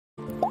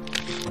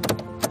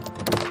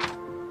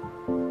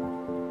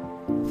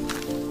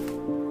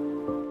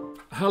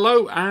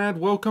Hello and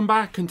welcome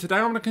back, and today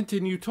I'm going to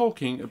continue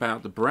talking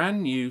about the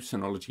brand new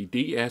Synology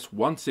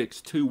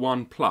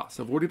DS1621 Plus.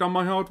 I've already done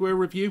my hardware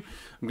review.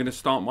 I'm going to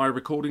start my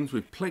recordings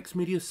with Plex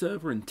Media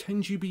Server and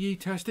 10GBE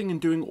testing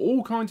and doing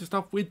all kinds of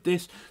stuff with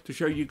this to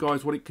show you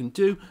guys what it can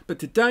do. But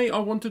today I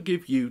want to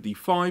give you the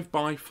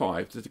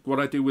 5x5. That's what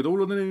I do with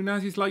all of the new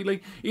NASs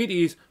lately. It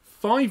is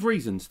 5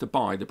 reasons to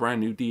buy the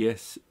brand new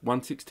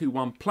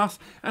DS1621 Plus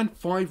and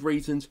 5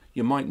 reasons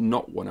you might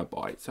not want to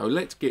buy it. So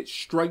let's get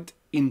straight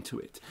into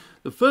it.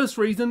 The first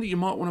reason that you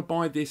might want to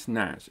buy this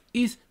NAS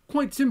is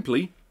quite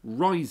simply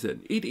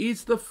Ryzen. It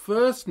is the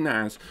first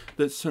NAS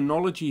that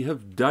Synology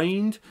have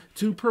deigned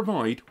to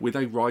provide with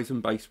a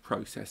Ryzen based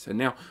processor.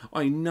 Now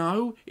I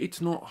know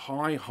it's not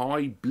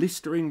high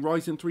blistering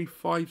Ryzen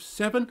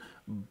 357,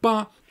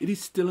 but it is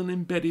still an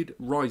embedded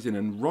Ryzen,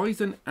 and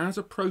Ryzen as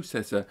a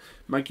processor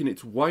making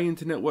its way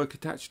into network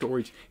attached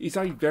storage is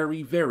a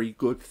very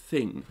good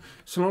thing.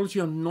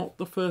 Synology are not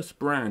the first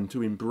brand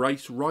to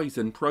embrace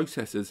Ryzen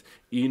processors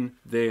in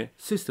their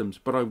systems,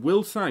 but I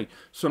will say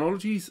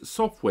Synology's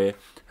software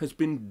has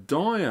been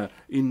dire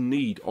in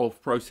need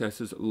of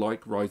processors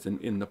like Ryzen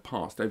in the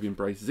past. They've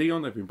embraced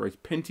Xeon, they've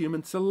embraced Pentium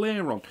and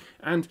Celeron,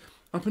 and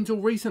up until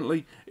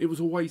recently, it was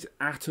always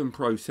Atom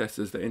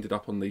processors that ended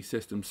up on these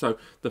systems. So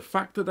the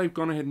fact that they've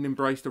gone ahead and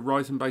embraced a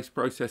Ryzen-based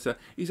processor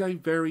is a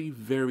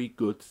very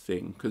good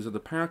thing because of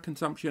the power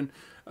consumption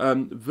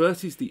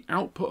versus the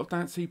output of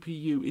that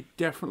CPU. It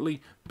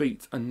definitely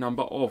beats a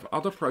number of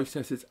other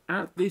processors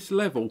at this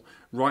level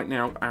right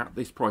now at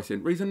this price.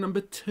 And reason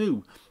number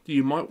 2 that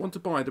you might want to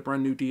buy the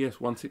brand new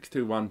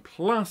DS1621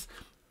 Plus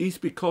is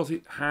because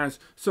it has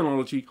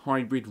Synology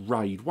Hybrid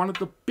RAID. One of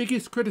the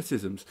biggest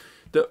criticisms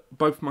that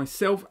both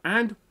myself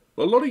and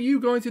a lot of you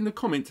guys in the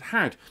comments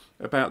had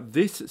about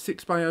this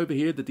 6-bay over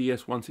here, the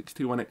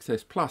DS1621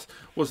 XS Plus,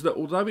 was that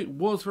although it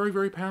was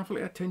very powerful,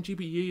 it had 10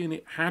 GBE and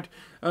it had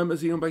a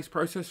Xeon-based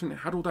processor and it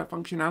had all that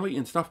functionality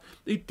and stuff,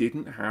 it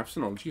didn't have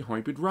Synology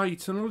Hybrid RAID.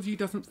 Synology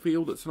doesn't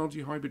feel that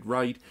Synology Hybrid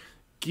RAID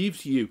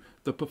gives you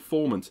the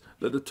performance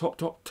that the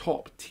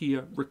top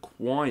tier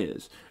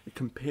requires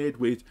compared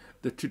with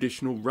the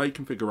traditional RAID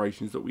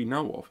configurations that we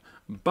know of.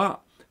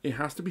 But it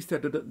has to be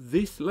said that at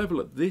this level,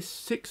 at this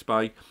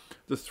 6-bay,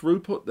 the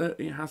throughput that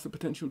it has the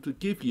potential to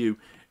give you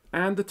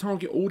and the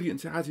target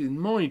audience it has in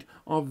mind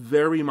are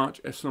very much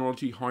a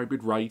Synology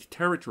Hybrid RAID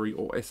territory,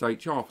 or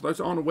SHR. For those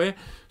that aren't aware,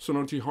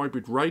 Synology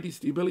Hybrid RAID is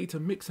the ability to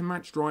mix and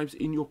match drives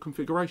in your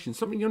configuration,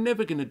 something you're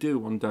never going to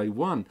do on day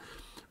one.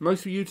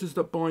 Most users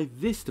that buy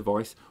this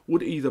device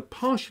would either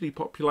partially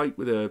populate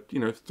with a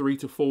 3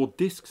 to 4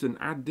 disks and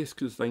add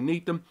disks as they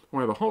need them, or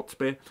have a hot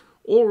spare,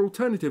 or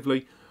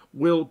alternatively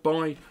will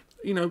buy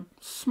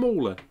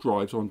smaller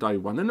drives on day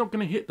one. They're not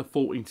going to hit the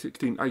 14,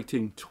 16,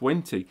 18,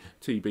 20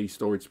 TB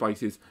storage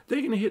spaces. They're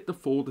going to hit the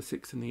 4, the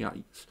 6 and the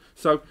 8s.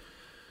 So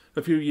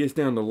a few years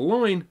down the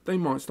line, they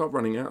might start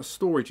running out of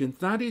storage, and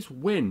that is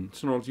when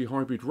Synology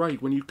Hybrid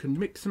RAID, when you can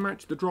mix and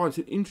match the drives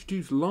and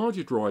introduce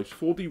larger drives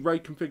for the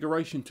RAID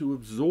configuration to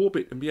absorb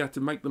it and be able to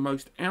make the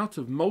most out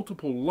of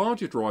multiple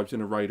larger drives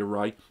in a RAID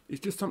array, is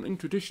just something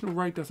traditional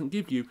RAID doesn't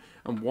give you,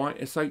 and why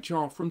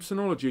SHR from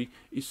Synology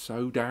is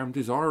so damn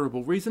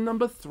desirable. Reason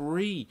number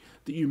 3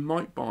 that you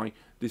might buy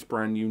this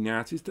brand new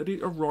NAS is that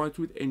it arrives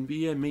with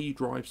NVMe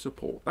drive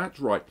support. That's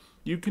right,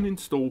 you can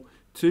install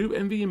 2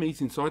 NVMEs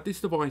inside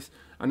this device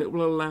and it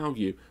will allow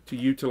you to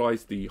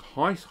utilize the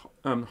high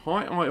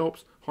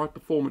IOPS, high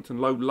performance and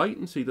low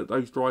latency that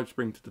those drives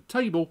bring to the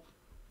table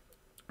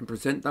and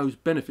present those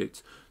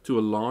benefits to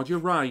a large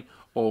array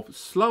of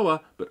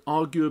slower but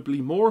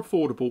arguably more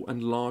affordable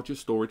and larger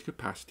storage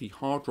capacity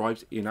hard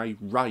drives in a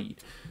RAID.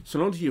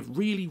 Synology have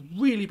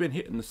really been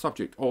hitting the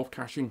subject of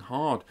caching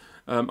hard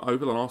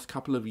over the last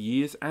couple of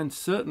years, and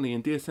certainly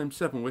in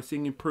DSM-7 we're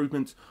seeing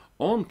improvements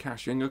on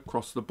caching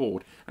across the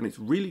board, and it's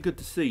really good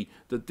to see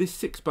that this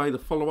 6-bay, the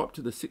follow-up to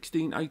the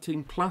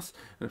 1618 Plus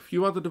and a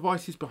few other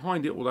devices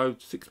behind it, although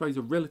 6-bays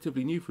are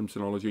relatively new from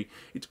Synology,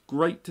 it's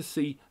great to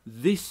see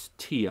this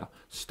tier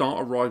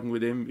start arriving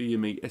with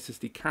NVMe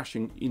SSD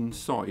caching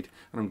inside,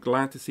 and I'm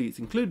glad to see it's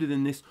included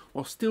in this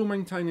while still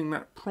maintaining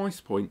that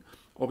price point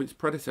of its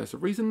predecessor.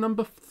 Reason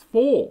number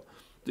 4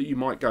 that you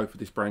might go for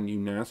this brand new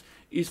NAS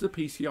is the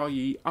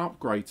PCIe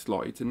upgrade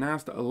slot. It's a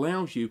NAS that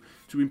allows you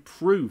to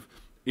improve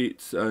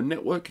its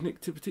network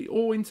connectivity,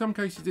 or in some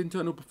cases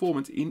internal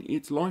performance in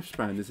its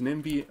lifespan. There's an a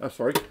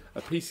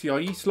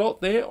PCIe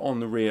slot there on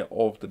the rear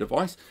of the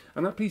device,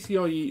 and that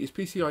PCIe is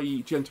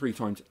PCIe Gen 3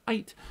 x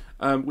 8,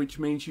 which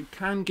means you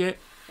can get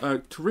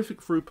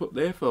terrific throughput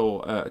there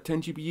for a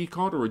 10 GBE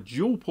card or a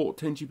dual port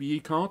 10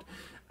 GBE card,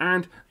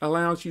 and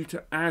allows you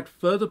to add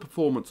further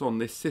performance on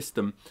this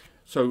system.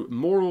 So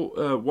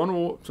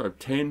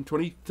 10,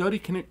 20, 30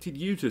 connected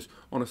users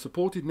on a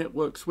supported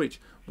network switch,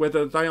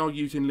 whether they are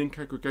using link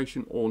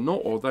aggregation or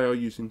not, or they are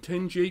using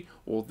 10G,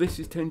 or this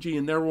is 10G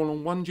and they're all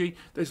on 1G.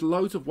 There's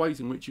loads of ways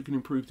in which you can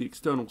improve the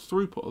external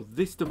throughput of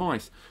this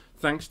device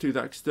thanks to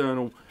that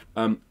external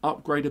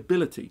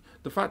upgradability.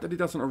 The fact that it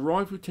doesn't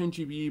arrive with 10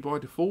 GBE by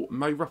default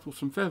may ruffle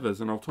some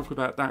feathers, and I'll talk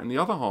about that in the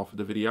other half of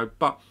the video,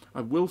 but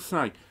I will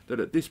say that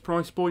at this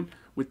price point,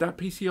 with that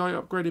PCI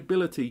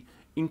upgradability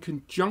in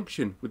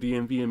conjunction with the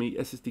NVMe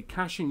SSD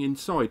caching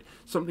inside,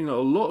 something that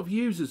a lot of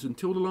users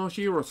until the last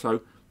year or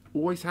so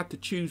always had to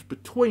choose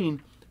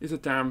between, is a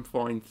damn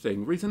fine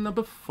thing. Reason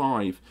number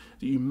 5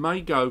 that you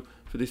may go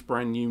for this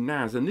brand new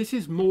NAS, and this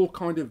is more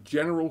kind of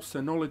general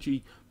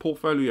Synology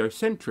portfolio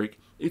centric,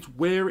 it's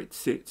where it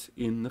sits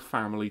in the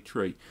family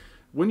tree.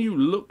 When you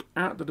look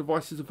at the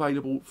devices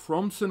available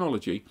from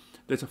Synology,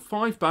 there's a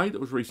 5-bay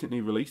that was recently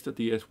released, a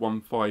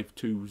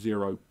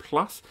DS1520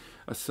 Plus,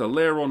 a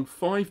Celeron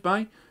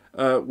 5-bay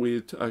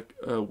with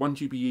 1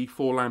 GBE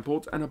 4 LAN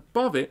ports, and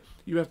above it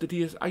you have the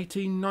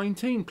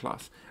DS1819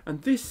 Plus,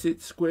 and this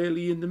sits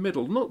squarely in the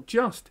middle, not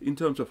just in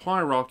terms of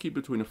hierarchy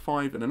between a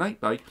 5 and an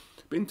 8-bay,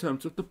 but in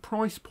terms of the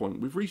price point.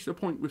 We've reached a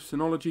point with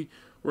Synology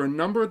where a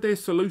number of their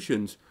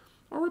solutions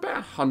are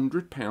about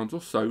 £100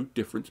 or so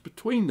difference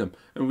between them,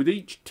 and with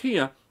each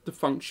tier the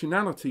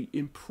functionality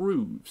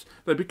improves.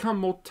 They become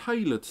more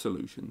tailored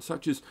solutions,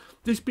 such as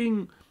this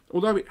being,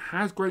 although it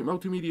has great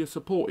multimedia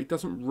support, it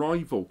doesn't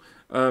rival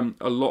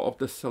a lot of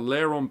the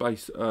Celeron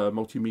based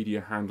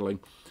multimedia handling,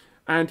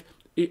 and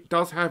it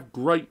does have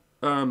great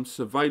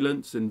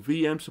surveillance and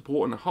VM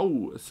support and a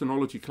whole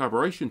Synology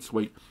collaboration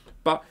suite,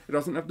 but it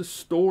doesn't have the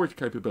storage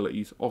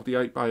capabilities of the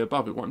 8-bay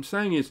above it. What I'm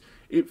saying is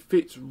it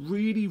fits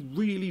really,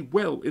 really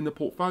well in the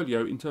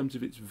portfolio in terms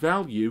of its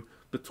value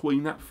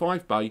between that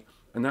 5-bay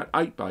and that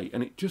 8-bay,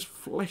 and it just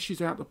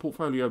fleshes out the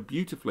portfolio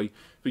beautifully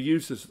for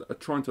users that are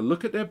trying to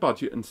look at their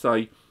budget and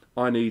say,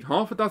 I need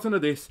half a dozen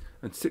of this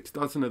and 6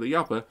 dozen of the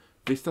other.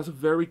 This does a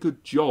very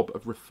good job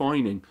of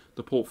refining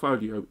the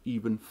portfolio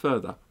even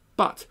further.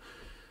 But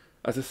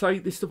as I say,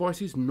 this device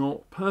is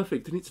not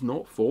perfect, and it's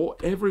not for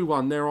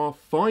everyone. There are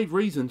 5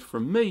 reasons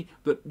from me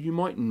that you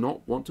might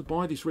not want to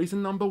buy this.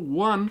 Reason number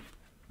 1,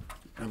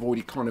 I've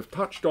already kind of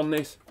touched on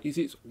this, is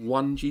it's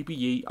 1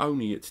 GBE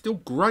only. It's still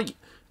great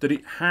that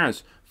it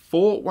has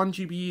 4 1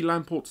 GBE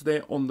LAN ports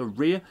there on the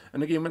rear,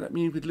 and again, what that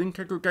means with link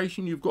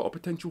aggregation, you've got a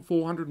potential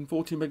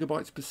 440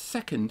 megabytes per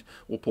second,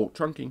 or port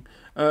trunking,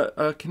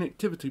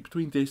 connectivity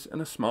between this and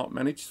a smart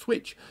managed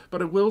switch.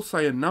 But I will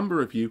say a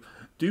number of you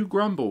do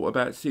grumble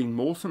about seeing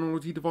more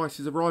Synology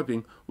devices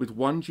arriving with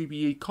 1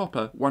 GBE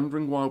copper,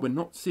 wondering why we're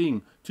not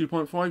seeing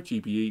 2.5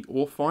 GBE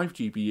or 5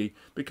 GBE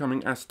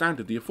becoming as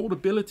standard. The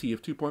affordability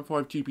of 2.5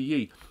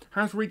 GBE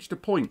has reached a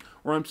point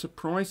where I'm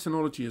surprised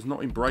Synology has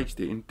not embraced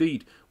it.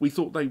 Indeed, we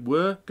thought they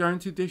were going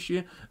to this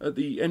year. At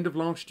the end of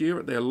last year,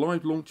 at their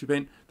live launch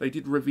event, they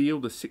did reveal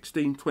the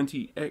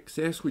 1620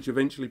 XS, which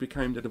eventually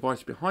became the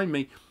device behind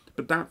me,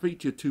 but that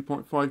featured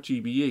 2.5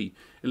 GBE.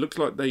 It looks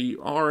like they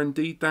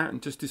R&D'd that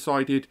and just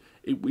decided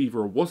it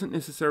either wasn't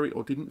necessary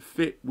or didn't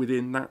fit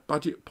within that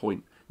budget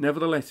point.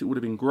 Nevertheless, it would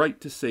have been great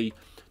to see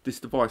this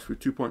device with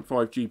 2.5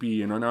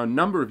 GBE, and I know a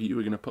number of you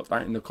are going to put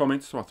that in the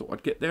comments, so I thought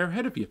I'd get there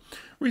ahead of you.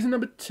 Reason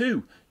number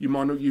 2, you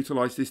might not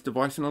utilize this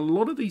device, and a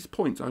lot of these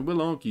points, I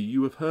will argue,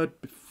 you have heard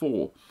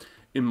before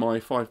in my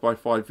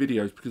 5x5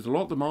 videos, because a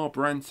lot of them are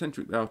brand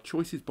centric. They are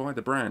choices by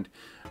the brand,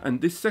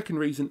 and this second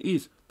reason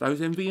is those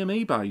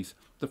NVMe bays,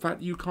 the fact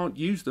that you can't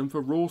use them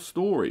for raw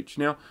storage.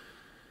 Now,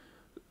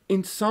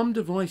 in some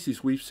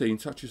devices we've seen,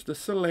 such as the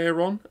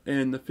Celeron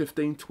and the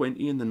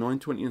 1520 and the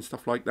 920 and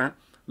stuff like that,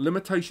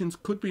 limitations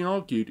could be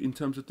argued in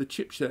terms of the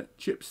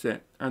chipset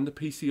and the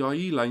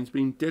PCIe lanes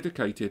being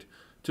dedicated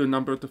to a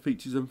number of the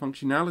features and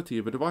functionality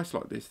of a device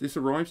like this. This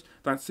arrives,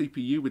 that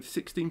CPU, with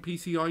 16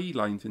 PCIe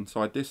lanes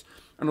inside this,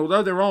 and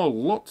although there are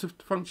lots of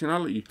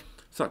functionality,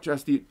 such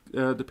as the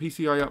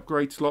PCI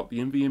upgrade slot, the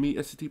NVMe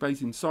SSD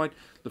bays inside,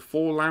 the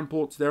 4 LAN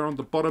ports there on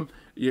the bottom,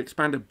 the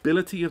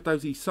expandability of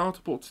those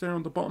eSATA ports there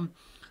on the bottom,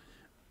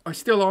 I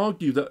still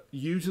argue that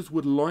users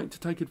would like to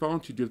take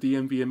advantage of the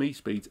NVMe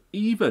speeds,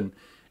 even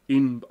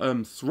in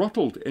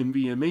throttled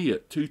NVMe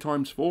at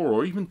 2x4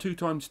 or even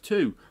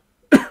 2x2.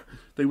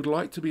 They would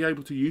like to be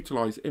able to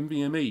utilize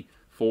NVMe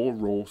for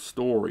raw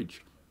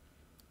storage.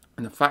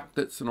 And the fact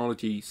that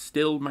Synology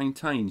still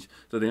maintains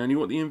that they only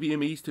want the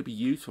NVMe's to be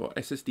used for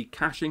SSD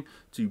caching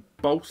to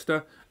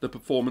bolster the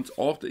performance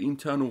of the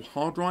internal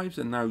hard drives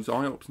and those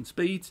IOPS and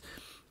speeds,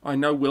 I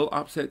know will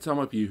upset some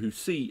of you who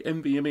see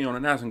NVMe on a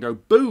NAS and go,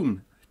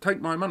 boom,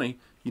 take my money.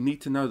 You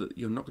need to know that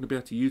you're not going to be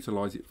able to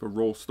utilize it for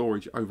raw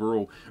storage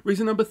overall.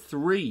 Reason number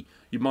 3,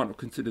 you might not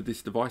consider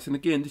this device, and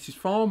again, this is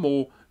far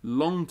more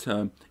long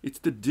term. It's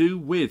to do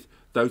with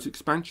those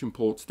expansion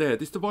ports there.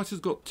 This device has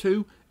got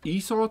 2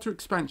 eSATA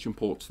expansion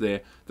ports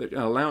there that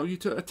allow you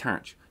to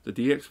attach the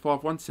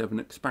DX517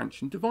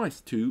 expansion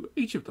device to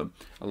each of them,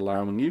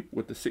 allowing you,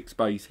 with the 6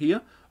 bays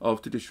here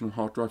of traditional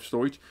hard drive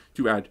storage,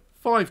 to add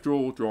 5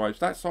 draw drives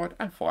that side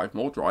and 5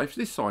 more drives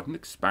this side, and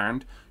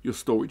expand your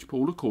storage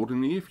pool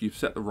accordingly if you've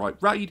set the right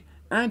RAID,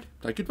 and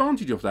take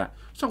advantage of that.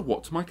 So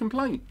what's my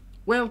complaint?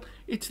 Well,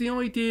 it's the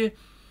idea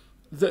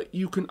that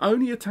you can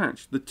only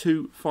attach the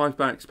 2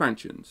 5-bay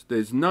expansions.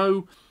 There's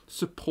no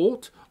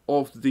support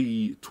of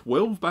the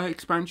 12-bay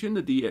expansion,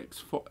 the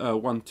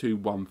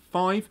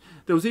DX1215.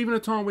 There was even a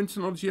time when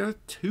Synology had a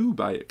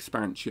 2-bay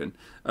expansion,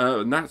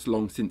 and that's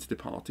long since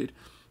departed.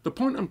 The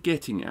point I'm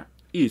getting at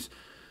is,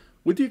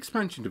 with the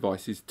expansion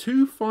devices,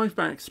 2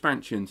 5-bay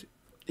expansions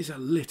is a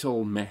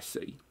little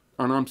messy.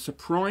 And I'm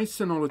surprised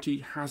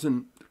Synology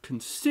hasn't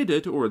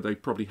considered, or they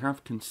probably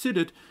have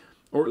considered,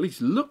 or at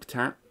least looked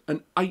at,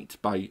 an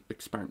 8-bay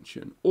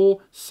expansion,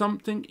 or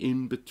something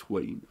in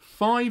between.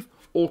 5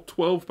 or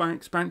 12-bay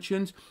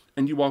expansions,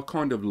 and you are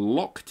kind of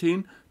locked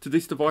in to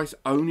this device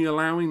only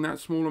allowing that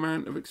small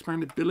amount of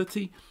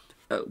expandability,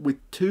 with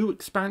 2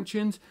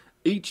 expansions,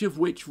 each of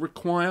which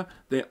require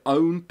their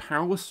own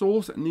power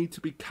source and need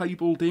to be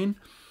cabled in.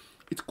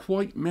 It's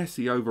quite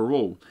messy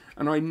overall,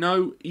 and I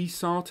know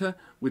eSATA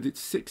with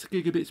its 6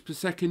 gigabits per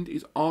second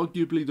is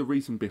arguably the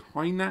reason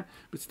behind that,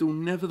 but still,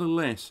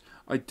 nevertheless,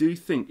 I do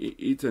think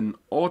it's an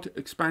odd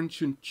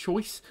expansion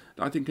choice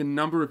that I think a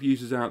number of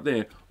users out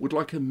there would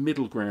like a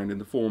middle ground in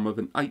the form of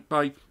an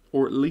 8-bay,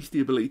 or at least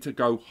the ability to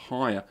go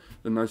higher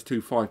than those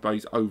 2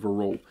 5-bays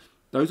overall.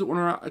 Those that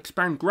want to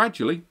expand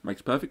gradually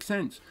makes perfect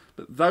sense,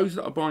 but those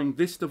that are buying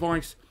this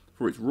device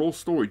for its raw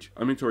storage,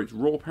 its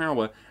raw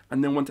power,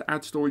 and then want to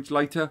add storage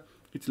later,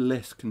 it's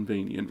less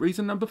convenient.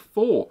 Reason number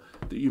 4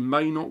 that you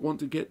may not want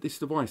to get this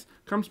device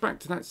comes back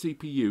to that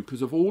CPU,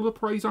 because of all the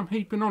praise I'm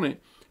heaping on it,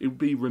 it would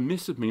be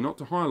remiss of me not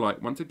to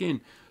highlight once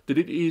again that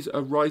it is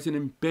a Ryzen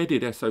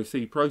embedded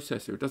SoC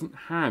processor. It doesn't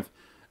have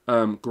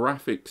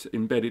graphics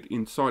embedded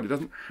inside. It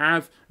doesn't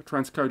have a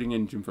transcoding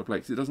engine for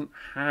Plex. It doesn't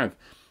have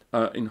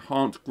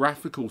enhanced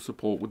graphical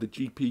support with the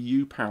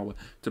GPU power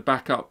to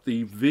back up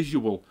the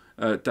visual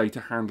data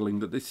handling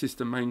that this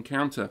system may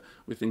encounter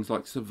with things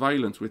like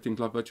surveillance, with things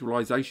like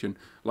virtualization,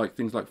 like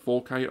things like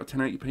 4K or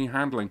 1080p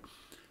handling.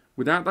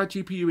 Without that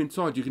GPU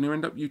inside, you're going to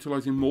end up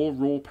utilizing more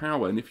raw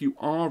power, and if you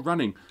are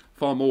running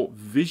far more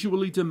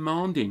visually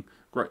demanding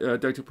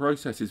data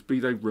processes, be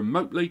they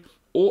remotely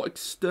or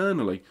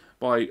externally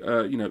by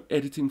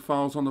editing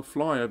files on the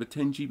fly over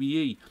 10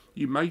 GBE,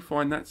 you may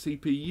find that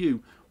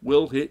CPU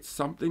will hit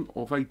something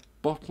of a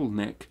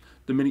bottleneck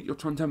the minute you're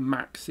trying to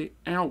max it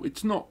out.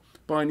 It's not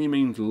by any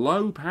means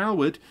low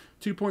powered.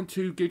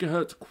 2.2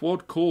 gigahertz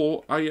quad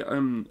core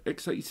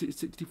x86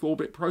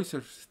 64-bit processor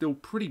is still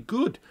pretty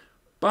good,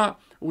 but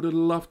I would have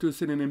loved to have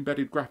seen an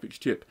embedded graphics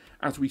chip,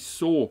 as we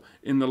saw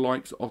in the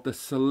likes of the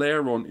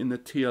Celeron in the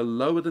tier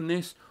lower than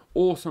this,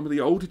 or some of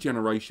the older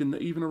generation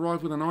that even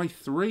arrived with an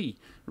i3.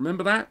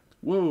 Remember that?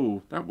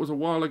 Whoa, that was a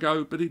while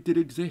ago, but it did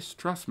exist,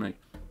 trust me.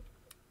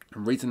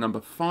 And reason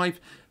number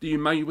 5 that you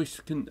may wish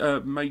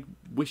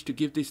to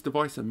give this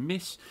device a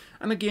miss,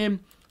 and again,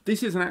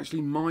 this isn't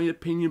actually my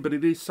opinion, but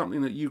it is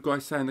something that you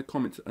guys say in the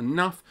comments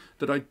enough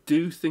that I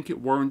do think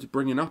it warrants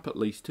bringing up at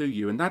least to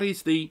you, and that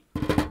is the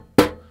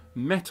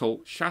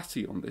metal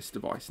chassis on this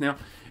device. Now,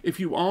 if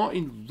you are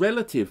in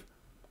relative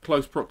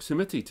close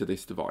proximity to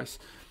this device,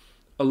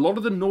 a lot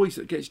of the noise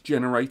that gets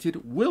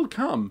generated will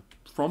come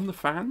from the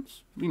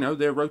fans,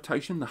 their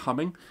rotation, the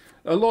humming.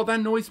 A lot of that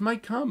noise may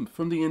come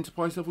from the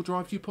enterprise level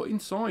drives you put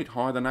inside,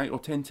 higher than 8 or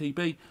 10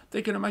 TB.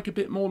 They're going to make a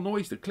bit more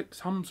noise. The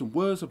clicks, hums and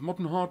whirs of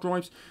modern hard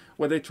drives,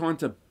 where they're trying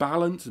to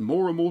balance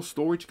more and more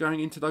storage going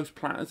into those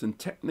platters, and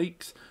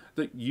techniques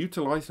that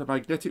utilize the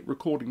magnetic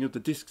recording of the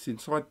disks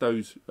inside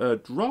those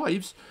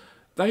drives,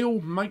 they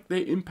all make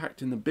their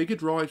impact in the bigger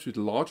drives with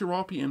larger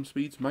RPM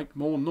speeds make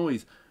more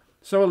noise.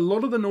 So a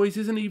lot of the noise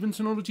isn't even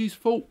Synology's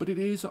fault, but it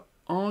is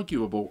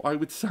arguable, I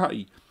would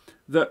say,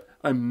 that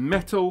a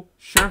metal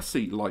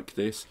chassis like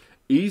this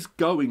is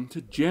going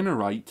to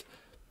generate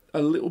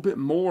a little bit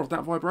more of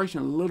that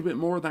vibration, a little bit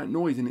more of that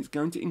noise, and it's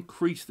going to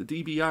increase the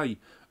dBA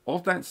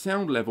of that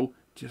sound level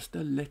just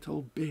a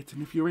little bit.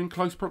 And if you're in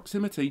close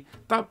proximity,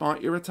 that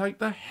might irritate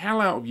the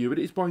hell out of you. It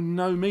is by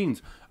no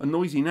means a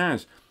noisy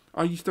NAS.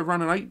 I used to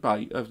run an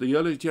 8-bay of the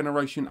earlier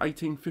generation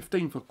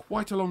 1815 for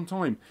quite a long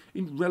time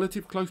in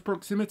relative close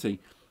proximity.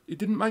 It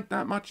didn't make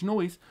that much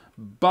noise,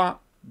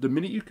 but the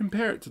minute you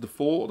compare it to the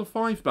 4 or the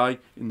 5-bay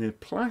in their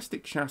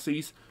plastic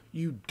chassis,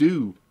 you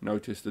do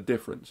notice the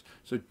difference.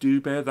 So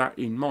do bear that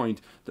in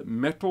mind, that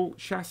metal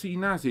chassis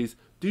NASs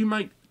do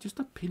make just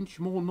a pinch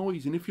more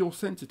noise, and if you're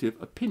sensitive,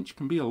 a pinch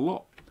can be a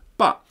lot.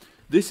 But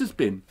this has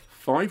been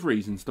 5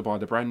 reasons to buy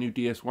the brand new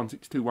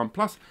DS1621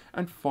 Plus,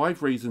 and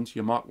 5 reasons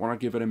you might want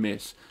to give it a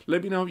miss.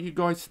 Let me know what you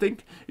guys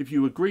think. If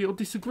you agree or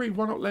disagree,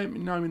 why not let me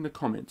know in the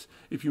comments.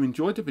 If you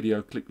enjoyed the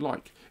video, click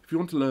like. If you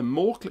want to learn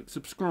more, click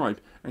subscribe,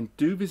 and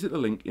do visit the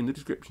link in the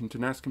description to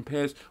NAS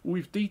Compares, where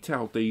we've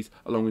detailed these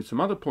along with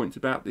some other points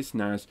about this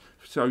NAS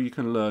so you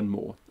can learn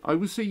more. I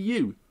will see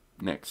you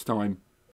next time.